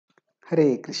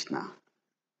Hare Krishna.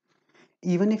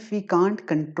 Even if we can't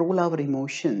control our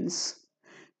emotions,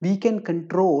 we can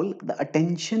control the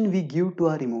attention we give to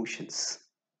our emotions.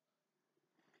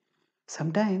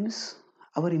 Sometimes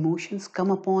our emotions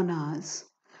come upon us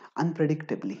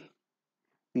unpredictably.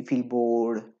 We feel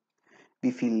bored,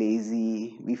 we feel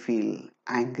lazy, we feel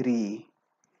angry,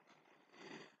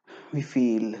 we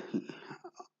feel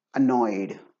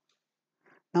annoyed.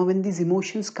 Now, when these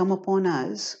emotions come upon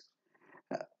us,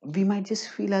 we might just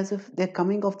feel as if they're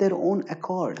coming of their own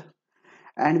accord,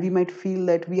 and we might feel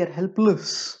that we are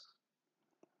helpless.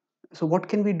 So, what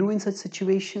can we do in such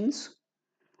situations?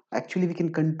 Actually, we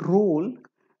can control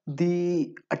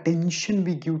the attention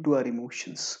we give to our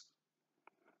emotions.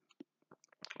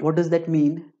 What does that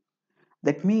mean?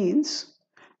 That means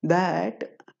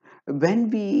that when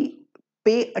we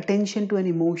pay attention to an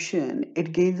emotion,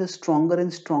 it gains a stronger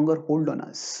and stronger hold on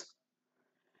us.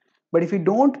 But if we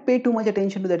don't pay too much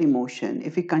attention to that emotion,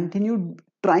 if we continue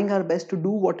trying our best to do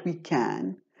what we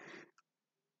can,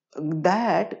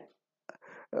 that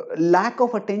lack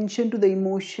of attention to the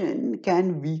emotion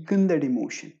can weaken that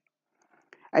emotion.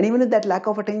 And even if that lack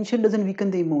of attention doesn't weaken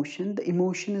the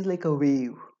emotion is like a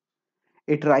wave.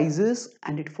 It rises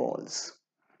and it falls.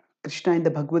 Krishna in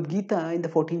the Bhagavad-Gītā in the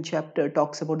 14th chapter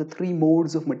talks about the three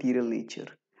modes of material nature.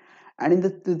 And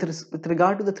with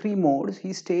regard to the three modes,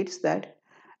 he states that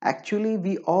actually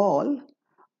we all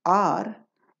are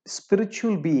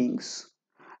spiritual beings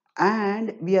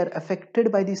and we are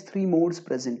affected by these three modes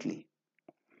presently.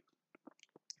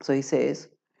 So he says,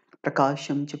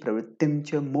 Prakasham cha pravrittim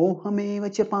cha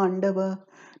mohameva cha pandava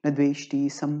na dveshti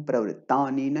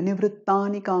sampravrittani na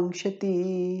nivrittani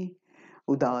kankshati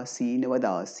udasina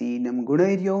vadasinam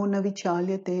gunaryo na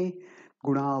vichalyate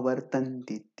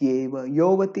gunavartanti tyeva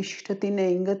yovatishtati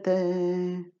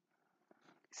nengate.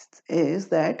 Is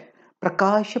that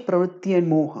prakasha pravritti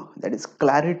and moha, that is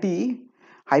clarity,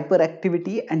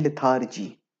 hyperactivity and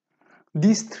lethargy.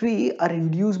 These three are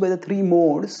induced by the three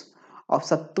modes of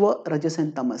sattva, rajas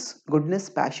and tamas, goodness,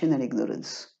 passion and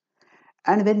ignorance.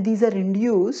 And when these are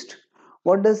induced,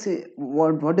 what does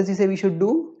he say we should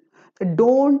do?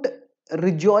 Don't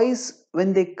rejoice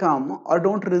when they come or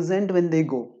don't resent when they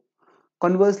go.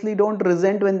 Conversely, don't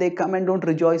resent when they come and don't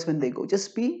rejoice when they go.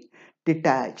 Just be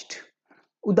detached.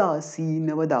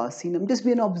 Udasina vadasinam, just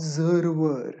be an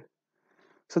observer.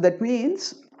 So that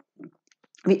means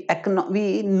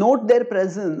we note their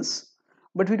presence,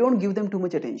 but we don't give them too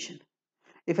much attention.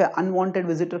 If an unwanted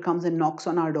visitor comes and knocks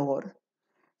on our door,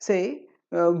 say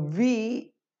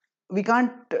we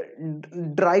can't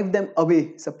drive them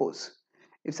away. Suppose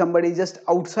if somebody is just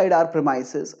outside our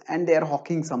premises and they are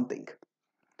hawking something,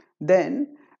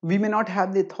 then we may not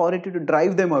have the authority to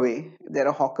drive them away if they're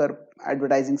a hawker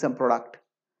advertising some product.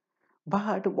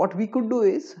 But what we could do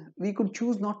is we could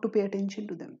choose not to pay attention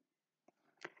to them.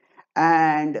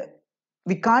 And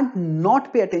we can't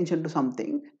not pay attention to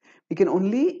something. We can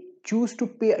only choose to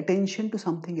pay attention to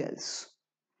something else.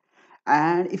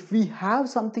 And if we have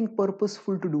something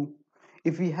purposeful to do,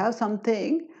 if we have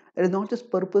something that is not just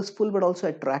purposeful but also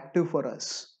attractive for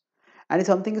us, and if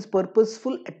something is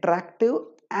purposeful, attractive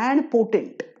and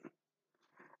potent,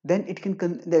 then it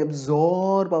can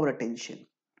absorb our attention.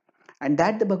 And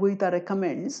that the Bhagavad-Gītā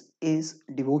recommends is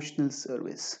devotional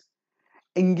service,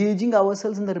 engaging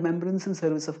ourselves in the remembrance and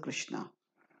service of Krishna.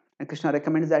 And Krishna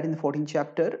recommends that in the 14th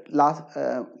chapter,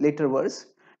 later verse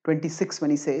 26,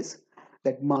 when he says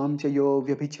that Mam chayo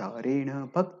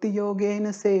vyabhicharena bhakti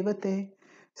yogena sevate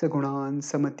sagunan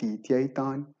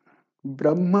samatityaitan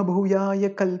brahma bhuyaya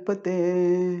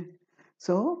kalpate.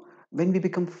 So when we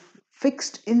become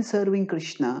fixed in serving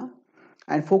Krishna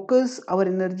and focus our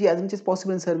energy as much as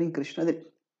possible in serving Krishna,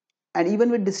 and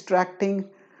even with distracting,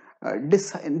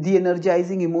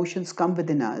 de-energizing emotions come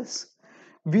within us,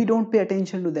 we don't pay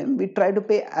attention to them. We try to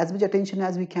pay as much attention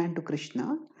as we can to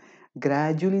Krishna.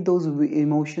 Gradually those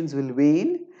emotions will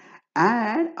wane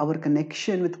and our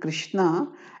connection with Krishna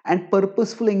and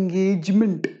purposeful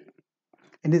engagement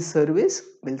in his service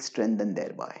will strengthen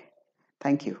thereby.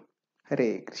 Thank you.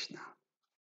 Hare Krishna.